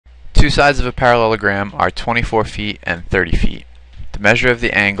Two sides of a parallelogram are 24 feet and 30 feet. The measure of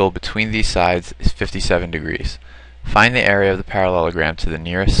the angle between these sides is 57 degrees. Find the area of the parallelogram to the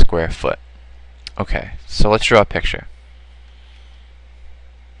nearest square foot. Okay, so let's draw a picture.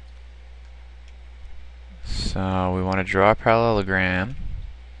 So we want to draw a parallelogram.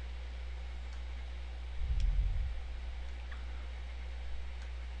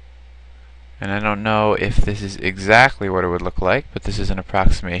 And I don't know if this is exactly what it would look like, but this is an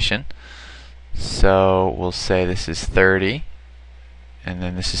approximation. So we'll say this is 30, and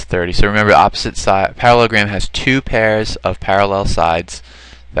then this is 30. So remember, opposite side parallelogram has two pairs of parallel sides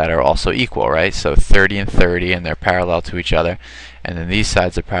that are also equal, right? So 30 and 30, and they're parallel to each other. And then these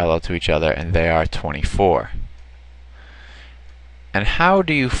sides are parallel to each other, and they are 24. And how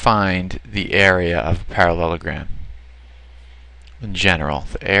do you find the area of a parallelogram? In general,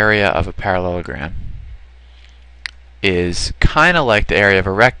 the area of a parallelogram is kind of like the area of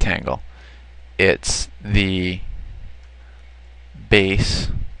a rectangle. It's the base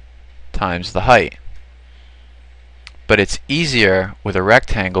times the height. But it's easier with a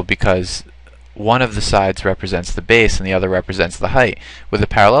rectangle because one of the sides represents the base and the other represents the height. With a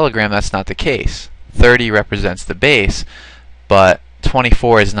parallelogram, that's not the case. 30 represents the base, but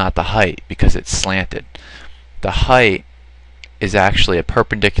 24 is not the height because it's slanted. The height is actually a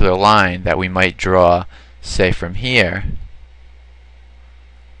perpendicular line that we might draw, say, from here.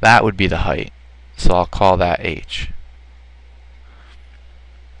 That would be the height. So I'll call that h.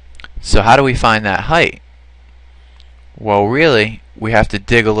 So how do we find that height? Well, really, we have to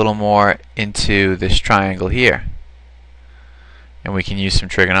dig a little more into this triangle here. And we can use some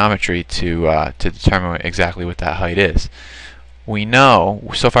trigonometry to determine exactly what that height is. We know,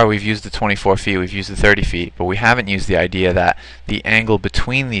 so far we've used the 24 feet, we've used the 30 feet, but we haven't used the idea that the angle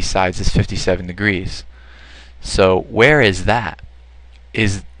between these sides is 57 degrees. So where is that?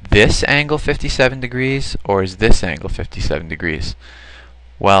 Is this angle 57 degrees, or is this angle 57 degrees?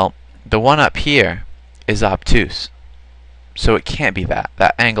 Well, the one up here is obtuse, so it can't be that.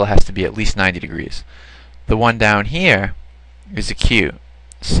 That angle has to be at least 90 degrees. The one down here is acute,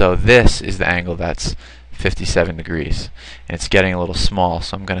 so this is the angle that's 57 degrees. And it's getting a little small,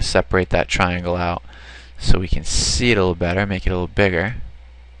 so I'm going to separate that triangle out so we can see it a little better, make it a little bigger.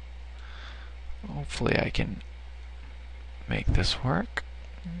 Hopefully I can make this work.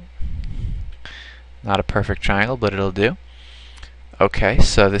 Not a perfect triangle, but it'll do. Okay,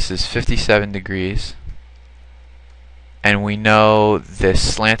 so this is 57 degrees. And we know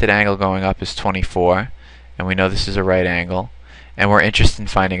this slanted angle going up is 24. And we know this is a right angle. And we're interested in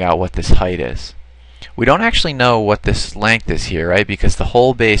finding out what this height is. We don't actually know what this length is here, right? Because the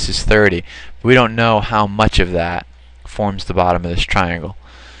whole base is 30. But we don't know how much of that forms the bottom of this triangle.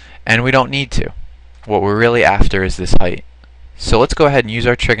 And we don't need to. What we're really after is this height. So let's go ahead and use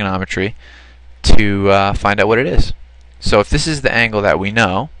our trigonometry to find out what it is. So if this is the angle that we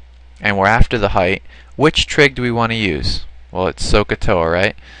know, and we're after the height, which trig do we want to use? Well, it's SOHCAHTOA,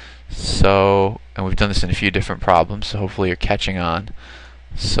 right? So, and we've done this in a few different problems, so hopefully you're catching on.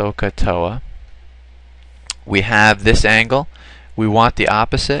 SOHCAHTOA. We have this angle. We want the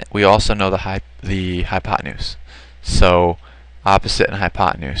opposite. We also know the hypotenuse. So opposite and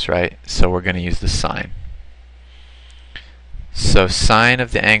hypotenuse, right? So we're going to use the sine. So sine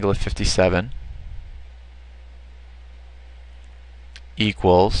of the angle of 57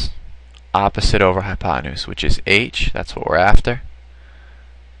 equals opposite over hypotenuse, which is h, that's what we're after,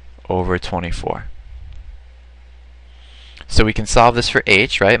 over 24. So we can solve this for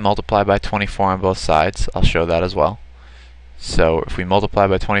h, right? Multiply by 24 on both sides. I'll show that as well. So if we multiply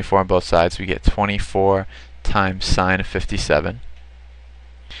by 24 on both sides, we get 24 times sine of 57.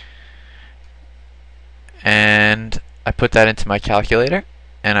 And I put that into my calculator,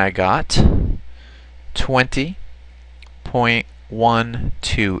 and I got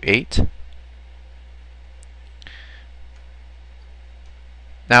 20.128.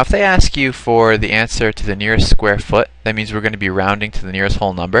 Now if they ask you for the answer to the nearest square foot, that means we're going to be rounding to the nearest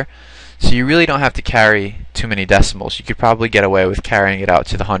whole number. So you really don't have to carry too many decimals. You could probably get away with carrying it out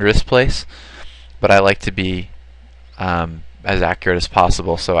to the hundredths place, but I like to be as accurate as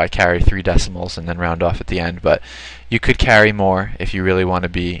possible, so I carry 3 decimals and then round off at the end. But you could carry more if you really want to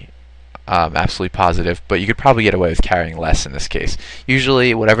be absolutely positive, but you could probably get away with carrying less in this case.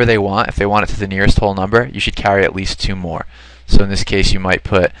 Usually whatever they want, if they want it to the nearest whole number, you should carry at least 2 more. So in this case you might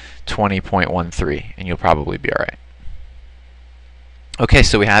put 20.13 and you'll probably be alright. Okay,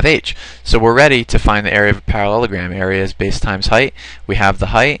 so we have h. So we're ready to find the area of a parallelogram. Area is base times height. We have the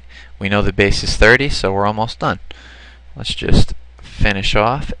height. We know the base is 30, so we're almost done. Let's just finish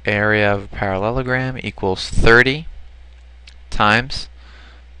off. Area of a parallelogram equals 30 times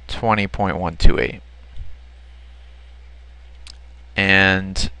 20.128.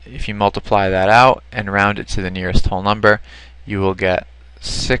 And if you multiply that out and round it to the nearest whole number, you will get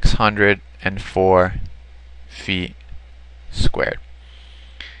 604 feet squared.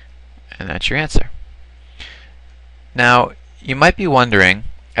 And that's your answer. Now, you might be wondering,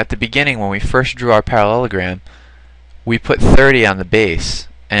 at the beginning when we first drew our parallelogram, we put 30 on the base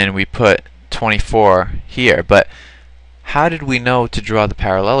and we put 24 here, but how did we know to draw the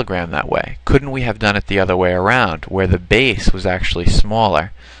parallelogram that way? Couldn't we have done it the other way around, where the base was actually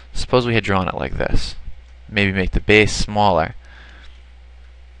smaller? Suppose we had drawn it like this. Maybe make the base smaller,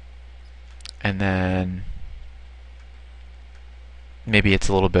 and then maybe it's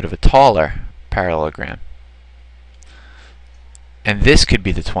a little bit of a taller parallelogram. And this could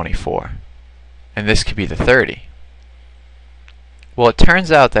be the 24, and this could be the 30. Well, it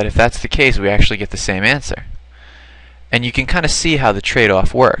turns out that if that's the case, we actually get the same answer. And you can kind of see how the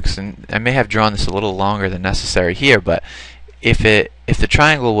trade-off works. And I may have drawn this a little longer than necessary here, but if the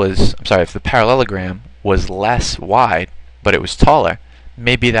parallelogram was less wide, but it was taller,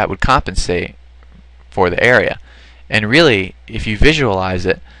 maybe that would compensate for the area. And really, if you visualize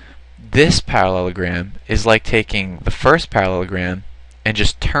it, this parallelogram is like taking the first parallelogram and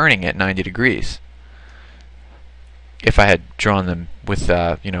just turning it 90 degrees. If I had drawn them with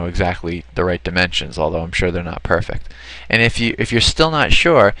exactly the right dimensions, although I'm sure they're not perfect. And if you're still not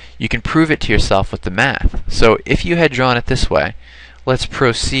sure, you can prove it to yourself with the math. So if you had drawn it this way, let's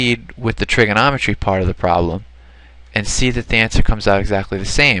proceed with the trigonometry part of the problem and see that the answer comes out exactly the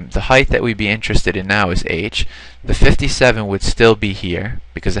same. The height that we'd be interested in now is h. The 57 would still be here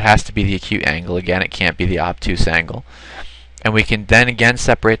because it has to be the acute angle. Again, it can't be the obtuse angle. And we can then again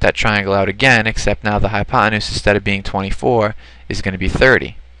separate that triangle out again, except now the hypotenuse, instead of being 24, is going to be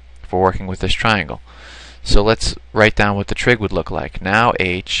 30 if we're working with this triangle. So let's write down what the trig would look like. Now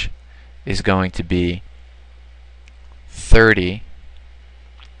h is going to be 30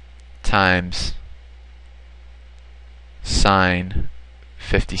 times sine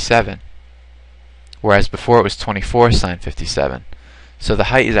 57, whereas before it was 24 sine 57. So the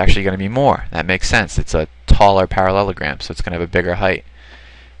height is actually going to be more. That makes sense. It's a taller parallelogram, so it's going to have a bigger height.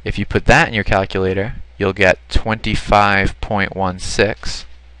 If you put that in your calculator, you'll get 25.16.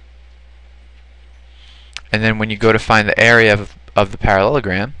 And then when you go to find the area of the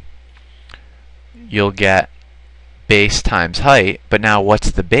parallelogram, you'll get base times height, but now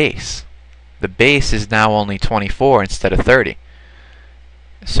what's the base? The base is now only 24 instead of 30.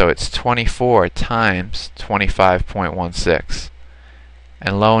 So it's 24 times 25.16.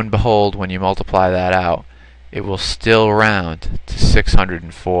 And lo and behold, when you multiply that out, it will still round to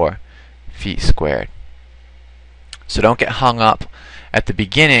 604 feet squared. So don't get hung up at the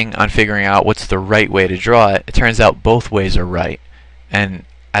beginning on figuring out what's the right way to draw it. It turns out both ways are right. And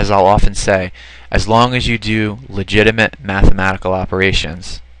as I'll often say, as long as you do legitimate mathematical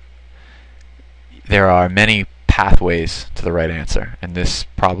operations, there are many pathways to the right answer. And this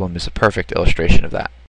problem is a perfect illustration of that.